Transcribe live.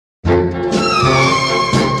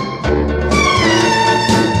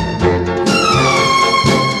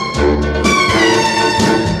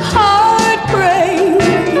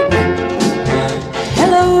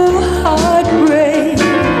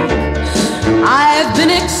I've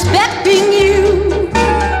been expecting you,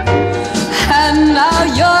 and now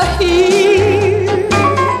you're here.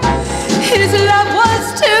 His love was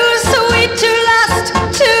too sweet to last,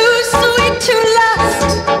 too sweet to last,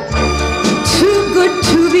 too good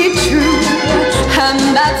to be true, and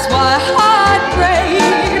that's why heartbreak,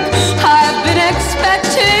 I've been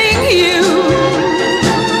expecting you.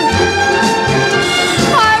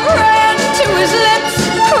 I ran to his lips,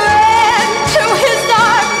 ran to his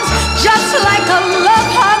arms, just like a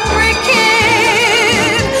love-hungry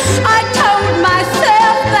kid. I told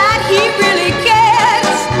myself that he really cared,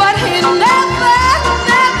 but he never,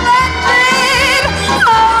 never did.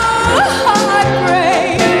 Oh,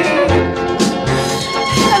 heartbreak.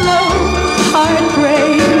 Hello,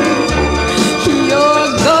 heartbreak. You're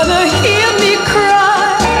gonna hear me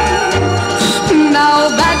cry now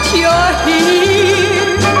that you're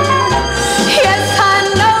here. Yes, I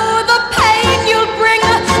know the pain you'll bring,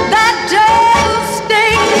 that dead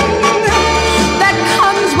sting that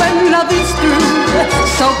comes when love is through.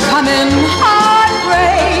 So come in,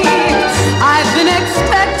 heartbreak, I've been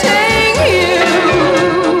expecting you.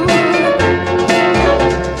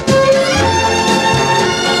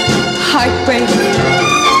 Heartbreak.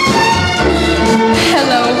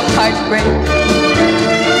 Hello, heartbreak.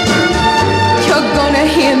 You're gonna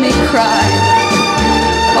hear me cry.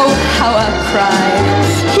 Oh, how I cried.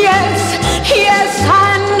 Yes, yes,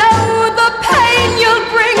 I know the pain you'll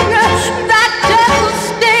bring, that devil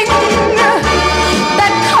sting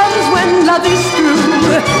that comes when love is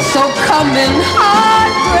through. So come in,